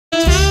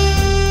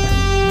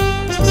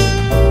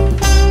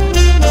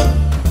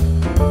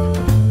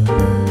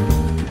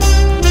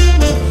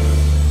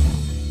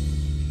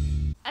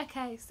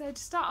Okay, so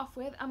to start off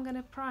with, I'm going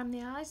to prime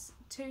the eyes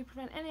to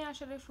prevent any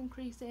eyeshadow from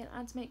creasing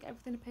and to make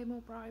everything appear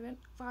more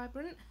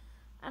vibrant.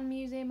 And I'm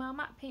using my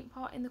matte paint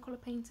pot in the colour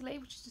Painterly,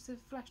 which is just a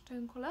flesh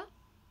tone colour.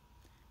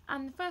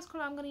 And the first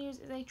colour I'm going to use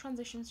is a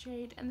transition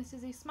shade, and this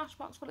is a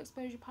Smashbox full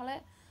exposure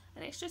palette,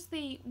 and it's just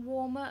the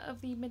warmer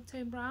of the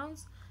mid-tone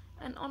browns.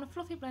 And on a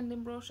fluffy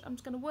blending brush, I'm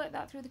just going to work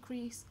that through the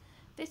crease.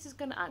 This is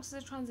going to act as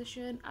a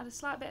transition, add a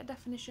slight bit of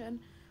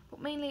definition,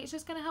 but mainly it's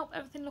just going to help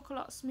everything look a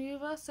lot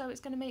smoother, so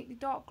it's going to make the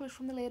dark colours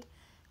from the lid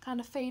kind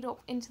of fade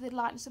up into the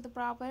lightness of the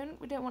brow bone.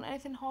 We don't want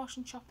anything harsh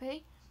and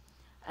choppy.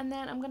 And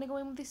then I'm going to go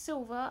in with the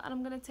silver, and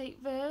I'm going to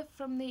take THEYRE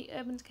from the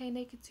Urban Decay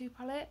Naked 2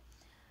 palette,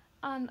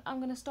 and I'm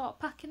going to start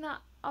packing that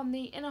on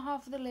the inner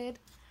half of the lid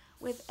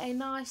with a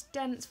nice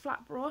dense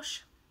flat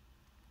brush.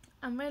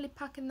 I'm really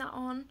packing that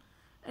on,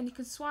 and you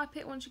can swipe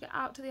it once you get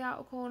out to the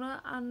outer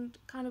corner and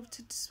kind of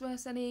to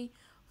disperse any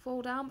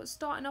fall down, but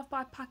starting off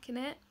by packing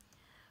it,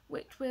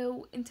 which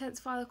will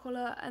intensify the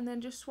colour, and then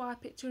just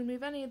swipe it to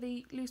remove any of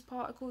the loose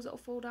particles that will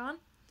fall down.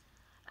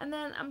 And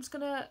then I'm just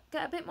going to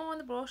get a bit more on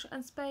the brush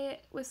and spray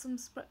it with some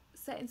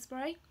setting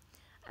spray,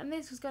 and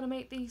this is going to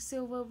make the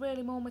silver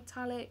really more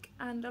metallic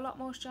and a lot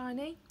more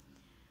shiny.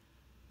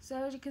 So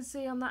as you can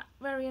see on that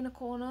very inner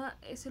corner,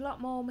 it's a lot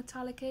more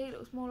metallic-y, it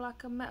looks more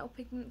like a metal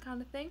pigment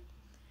kind of thing.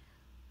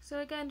 So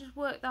again, just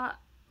work that,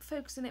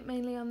 focusing it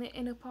mainly on the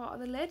inner part of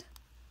the lid,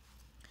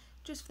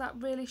 just for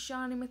that really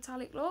shiny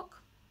metallic look.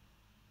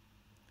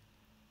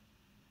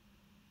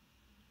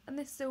 And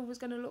this silver is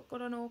going to look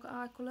good on all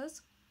eye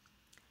colours.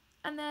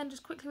 And then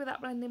just quickly with that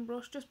blending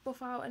brush, just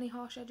buff out any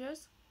harsh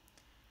edges.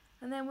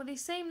 And then with the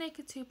same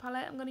Naked 2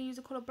 palette, I'm going to use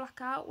the colour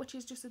Blackout, which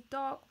is just a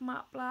dark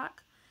matte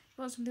black.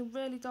 You want something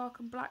really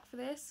dark and black for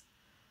this.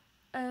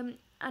 And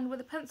with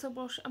a pencil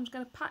brush, I'm just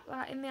going to pack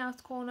that in the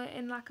outer corner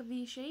in like a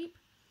V shape.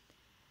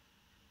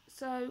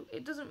 So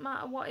it doesn't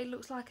matter what it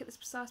looks like at this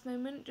precise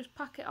moment, just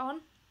pack it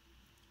on,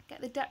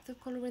 get the depth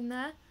of colour in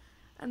there,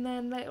 and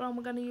then later on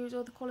we're going to use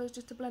all the colours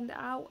just to blend it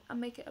out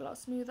and make it a lot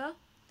smoother.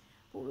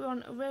 But we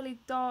want a really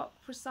dark,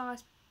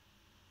 precise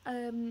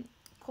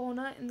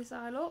corner in this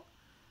eye look,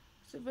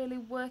 so really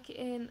work it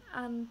in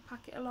and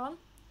pack it along.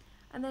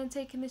 And then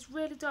taking this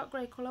really dark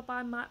grey colour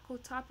by MAC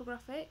called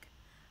TYPOGRAPHIC,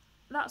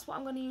 that's what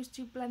I'm going to use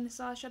to blend this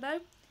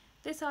eyeshadow.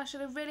 This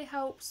eyeshadow really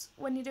helps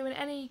when you're doing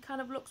any kind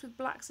of looks with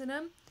blacks in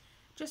them,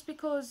 just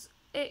because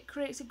it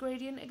creates a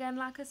gradient. Again,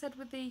 like I said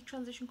with the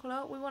transition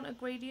colour, we want a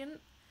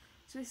gradient.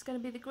 So this is going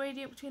to be the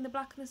gradient between the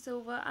black and the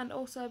silver, and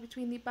also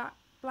between the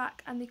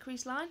black and the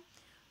crease line.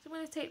 So I'm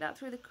going to take that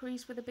through the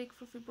crease with a big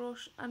fluffy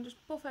brush and just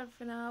buff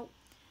everything out.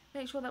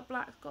 Make sure that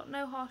black's got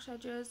no harsh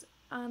edges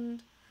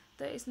and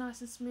that it's nice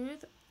and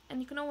smooth.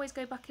 And you can always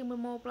go back in with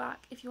more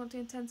black if you want to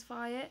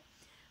intensify it.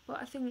 But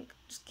I think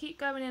just keep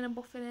going in and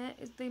buffing it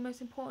is the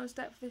most important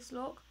step for this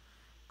look,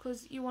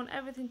 because you want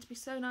everything to be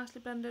so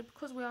nicely blended.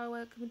 Because we are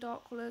working with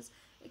dark colours,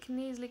 it can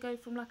easily go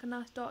from like a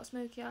nice dark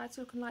smoky eye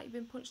to looking like you've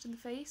been punched in the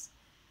face.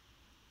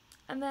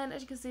 And then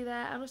as you can see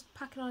there, I'm just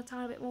packing on a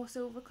tiny bit more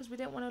silver because we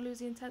don't want to lose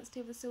the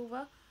intensity of the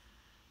silver.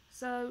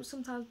 So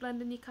sometimes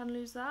blending you can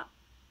lose that.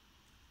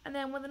 And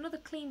then with another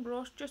clean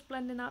brush, just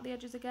blending out the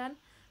edges again.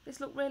 This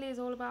look really is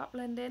all about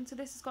blending. So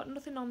this has got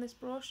nothing on this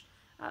brush,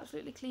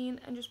 absolutely clean,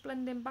 and just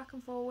blending back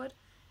and forward.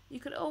 You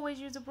could always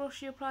use a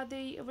brush you applied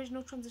the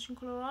original transition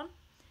colour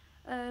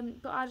on,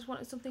 but I just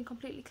wanted something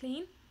completely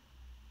clean.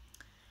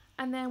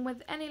 And then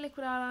with any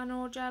liquid eyeliner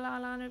or gel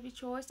eyeliner of your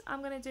choice,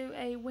 I'm going to do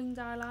a winged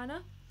eyeliner,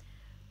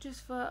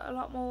 just for a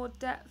lot more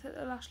depth at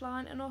the lash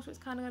line, and also it's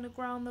kind of going to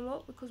ground the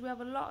look because we have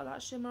a lot of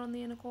that shimmer on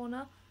the inner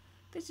corner.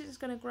 This is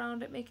just going to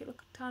ground it, make it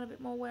look a tiny bit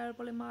more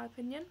wearable in my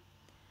opinion.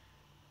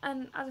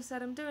 And as I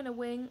said, I'm doing a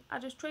wing. I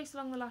just trace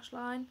along the lash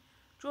line,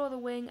 draw the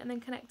wing, and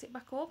then connect it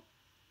back up.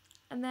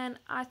 And then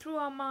I threw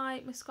on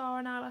my mascara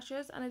and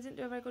eyelashes, and I didn't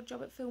do a very good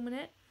job at filming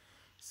it,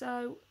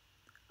 so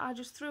I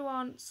just threw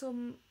on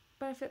some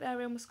Benefit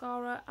THEYRE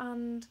mascara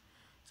and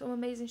some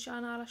Amazing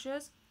Shine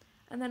eyelashes.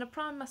 And then I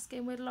primed my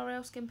skin with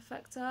L'Oreal Skin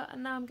Perfector,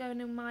 and now I'm going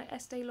in my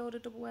ESTEE LAUDER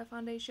Double Wear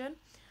Foundation.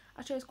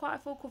 I chose quite a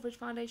full coverage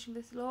foundation for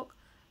this look,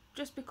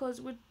 just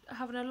because we're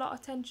having a lot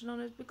of tension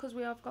on us because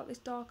we have got this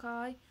dark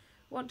eye.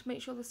 We want to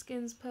make sure the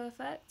skin's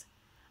perfect.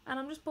 And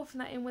I'm just buffing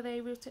that in with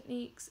a Real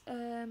Techniques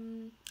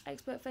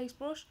Expert Face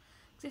Brush.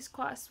 This is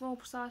quite a small,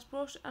 precise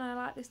brush, and I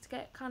like this to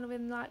get kind of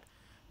in like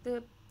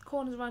the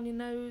corners around your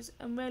nose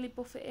and really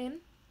buff it in.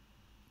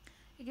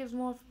 It gives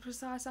more of a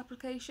precise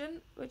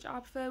application, which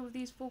I prefer with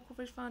these full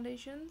coverage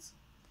foundations.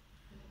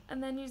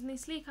 And then using the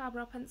sleek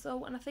eyebrow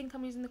pencil, and I think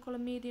I'm using the colour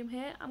medium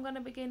here, I'm going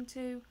to begin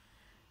to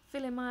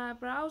fill in my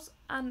eyebrows,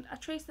 and I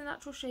trace the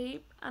natural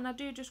shape, and I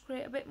do just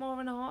create a bit more of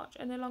an arch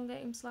and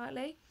elongate them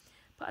slightly,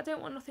 but I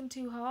don't want nothing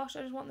too harsh.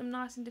 I just want them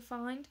nice and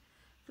defined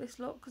for this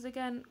look, because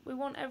again, we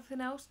want everything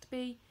else to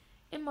be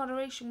in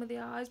moderation with the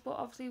eyes, but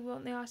obviously we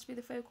want the eyes to be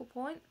the focal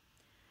point.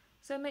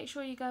 So make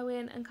sure you go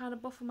in and kind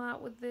of buff them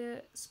out with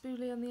the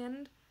spoolie on the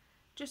end,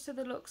 just so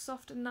they look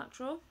soft and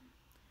natural.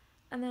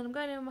 And then I'm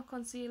going in with my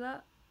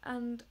concealer,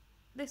 and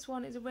this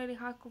one is a really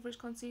high coverage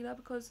concealer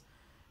because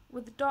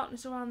with the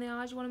darkness around the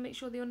eyes, you want to make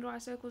sure the under eye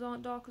circles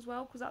aren't dark as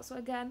well, because that's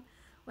again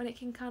when it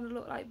can kind of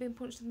look like being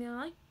punched in the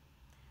eye.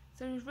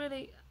 So just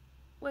really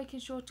making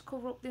sure to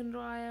cover up the under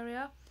eye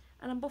area,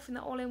 and I'm buffing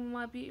that all in with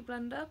my beauty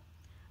blender.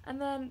 And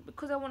then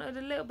because I wanted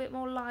a little bit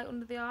more light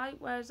under the eye,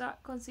 whereas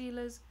that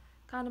concealer's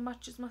kind of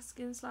matches my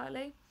skin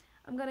slightly,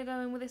 I'm going to go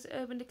in with this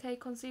Urban Decay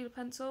concealer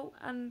pencil,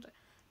 and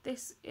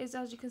this is,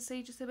 as you can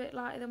see, just a bit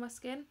lighter than my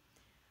skin.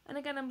 And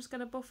again, I'm just going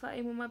to buff that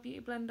in with my beauty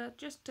blender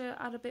just to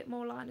add a bit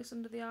more lightness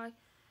under the eye,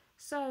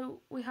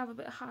 so we have a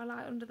bit of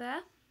highlight under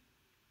there.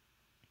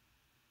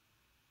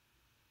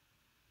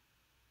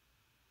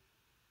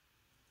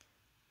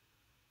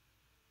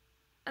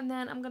 And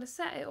then I'm going to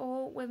set it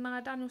all with my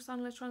Daniel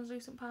Sandler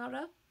translucent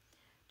powder,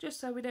 just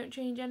so we don't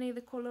change any of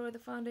the colour of the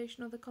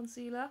foundation or the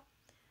concealer.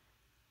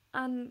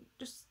 And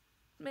just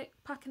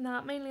packing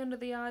that mainly under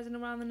the eyes and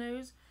around the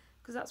nose,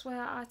 because that's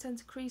where I tend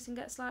to crease and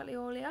get slightly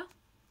oilier.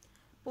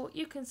 But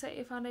you can set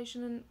your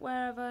foundation in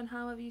wherever and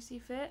however you see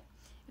fit.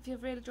 If you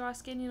have really dry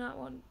skin, you might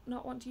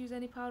not want to use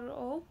any powder at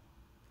all.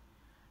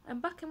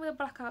 And back in with a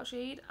blackout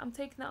shade, I'm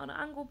taking that on an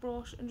angled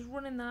brush and just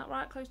running that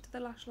right close to the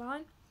lash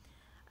line.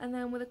 And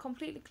then with a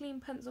completely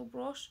clean pencil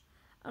brush,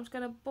 I'm just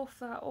going to buff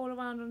that all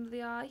around under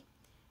the eye.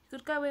 You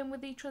could go in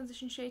with the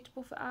transition shade to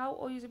buff it out,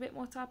 or use a bit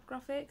more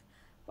typographic,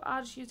 but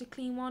I just used a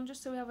clean one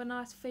just so we have a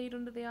nice fade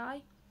under the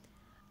eye.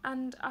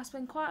 And I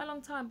spend quite a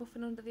long time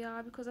buffing under the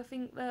eye, because I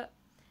think that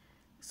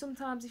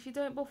sometimes if you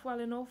don't buff well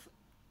enough,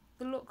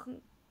 the look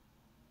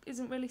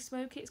isn't really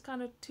smoky, it's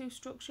kind of too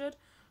structured.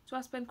 So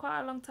I spend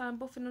quite a long time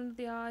buffing under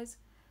the eyes,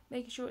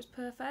 making sure it's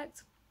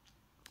perfect.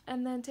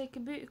 And then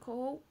taking Beauty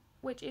Call,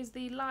 which is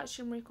the light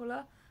shimmery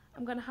colour,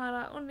 I'm going to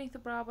highlight underneath the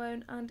brow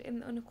bone and in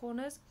the inner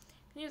corners.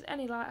 You can use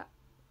any light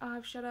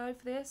eyeshadow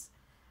for this.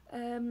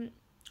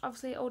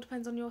 Obviously it all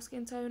depends on your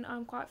skin tone.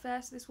 I'm quite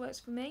fair, so this works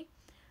for me.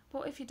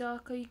 But if you're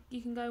darker,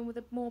 you can go in with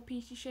a more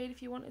peachy shade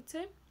if you wanted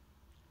to.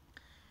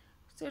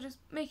 So just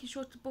making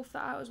sure to buff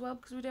that out as well,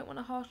 because we don't want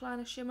a harsh line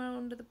of shimmer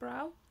under the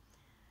brow.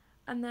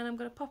 And then I'm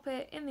going to pop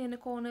it in the inner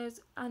corners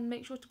and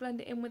make sure to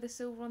blend it in with the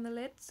silver on the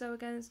lid, so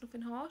again it's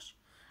nothing harsh.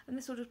 And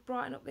this will just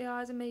brighten up the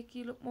eyes and make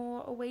you look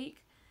more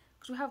awake,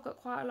 because we have got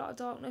quite a lot of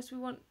darkness. We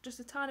want just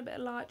a tiny bit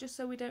of light, just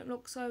so we don't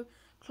look so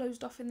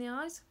closed off in the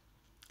eyes.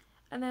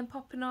 And then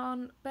popping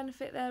on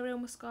Benefit THEYRE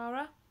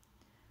mascara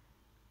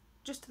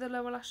just to the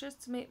lower lashes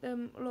to make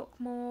them look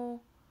more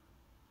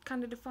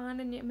kind of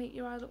defined and yet make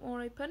your eyes look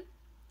more open.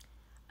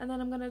 And then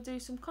I'm going to do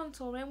some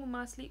contouring with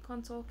my Sleek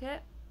Contour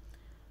Kit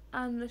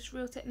and this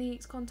Real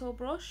Techniques contour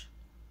brush.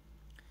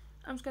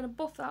 I'm just going to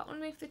buff that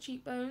underneath the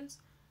cheekbones,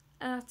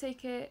 and I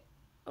take it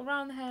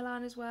around the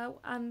hairline as well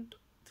and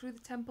through the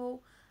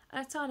temple,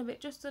 and a tiny bit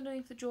just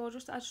underneath the jaw,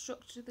 just to add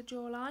structure to the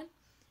jawline.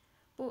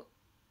 But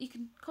you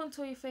can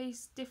contour your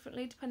face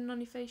differently depending on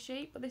your face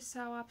shape, but this is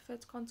how I prefer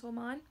to contour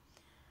mine.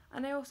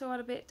 And I also add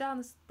a bit down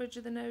the bridge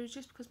of the nose,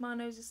 just because my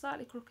nose is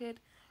slightly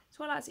crooked,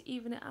 so I like to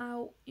even it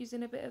out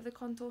using a bit of the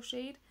contour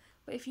shade.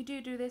 But if you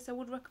do this, I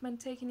would recommend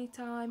taking your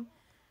time,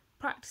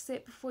 practice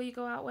it before you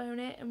go out wearing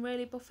it, and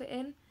really buff it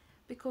in,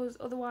 because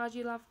otherwise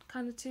you'll have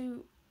kind of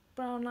two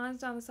brown lines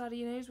down the side of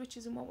your nose, which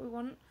isn't what we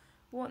want.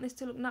 We want this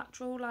to look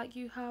natural, like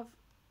you have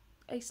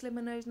a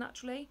slimmer nose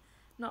naturally,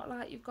 not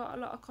like you've got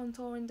a lot of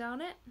contouring down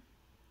it.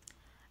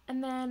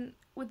 And then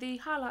with the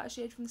highlighter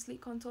shade from the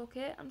Sleek Contour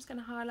Kit, I'm just going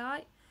to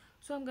highlight.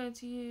 So I'm going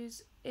to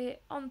use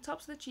it on the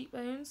tops of the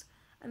cheekbones,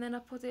 and then I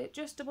put it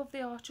just above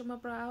the arch of my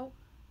brow,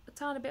 a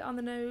tiny bit on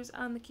the nose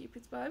and the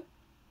cupid's bow,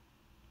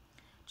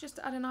 just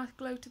to add a nice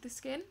glow to the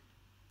skin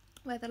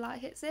where the light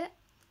hits it.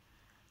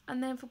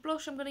 And then for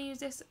blush, I'm going to use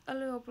this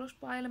Allure blush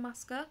by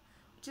ILLAMASQUA,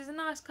 which is a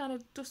nice kind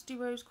of dusty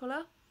rose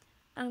colour,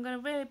 and I'm going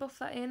to really buff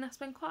that in. I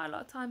spend quite a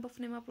lot of time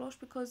buffing in my blush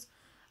because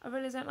I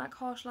really don't like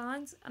harsh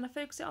lines, and I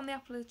focus it on the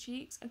apple of the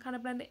cheeks and kind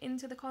of blend it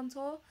into the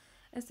contour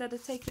instead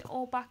of taking it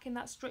all back in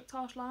that strict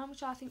harsh line,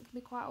 which I think can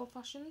be quite old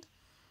fashioned.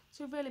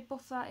 So really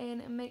buff that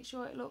in and make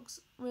sure it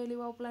looks really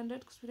well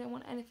blended, because we don't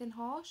want anything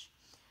harsh.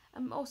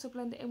 And also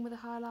blend it in with a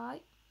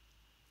highlight.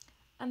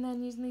 And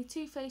then using the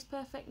Too Faced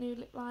Perfect Nude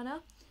Lip Liner,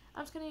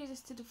 I'm just going to use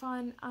this to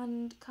define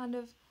and kind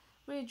of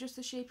readjust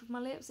the shape of my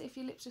lips. If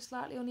your lips are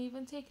slightly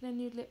uneven, taking a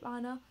nude lip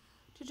liner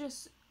to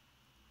just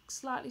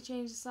slightly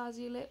change the size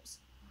of your lips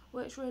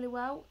works really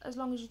well, as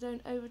long as you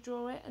don't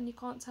overdraw it and you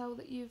can't tell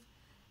that you've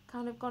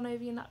kind of gone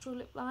over your natural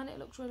lip line. It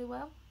looks really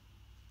well.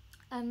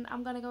 And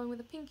I'm going to go in with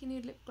a pinky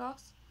nude lip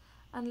gloss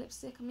and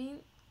lipstick,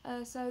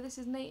 so this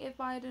is Native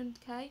by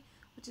DECAY,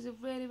 which is a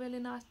really, really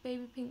nice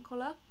baby pink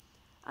colour,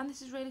 and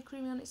this is really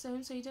creamy on its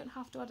own, so you don't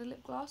have to add a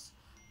lip gloss,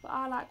 but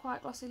I like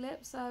quite glossy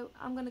lips, so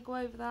I'm going to go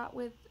over that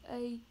with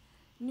a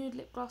nude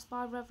lip gloss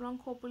by Revlon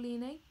called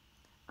BELLINI,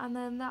 and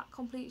then that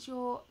completes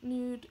your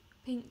nude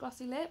pink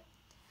glossy lip.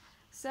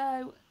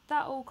 So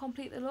that will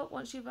complete the look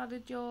once you've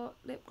added your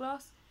lip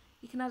gloss.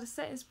 You can add a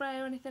setting spray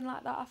or anything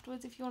like that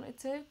afterwards if you wanted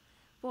to,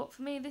 but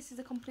for me this is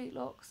a complete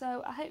look.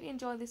 So I hope you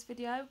enjoyed this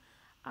video.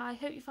 I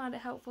hope you found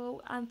it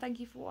helpful, and thank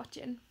you for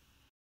watching.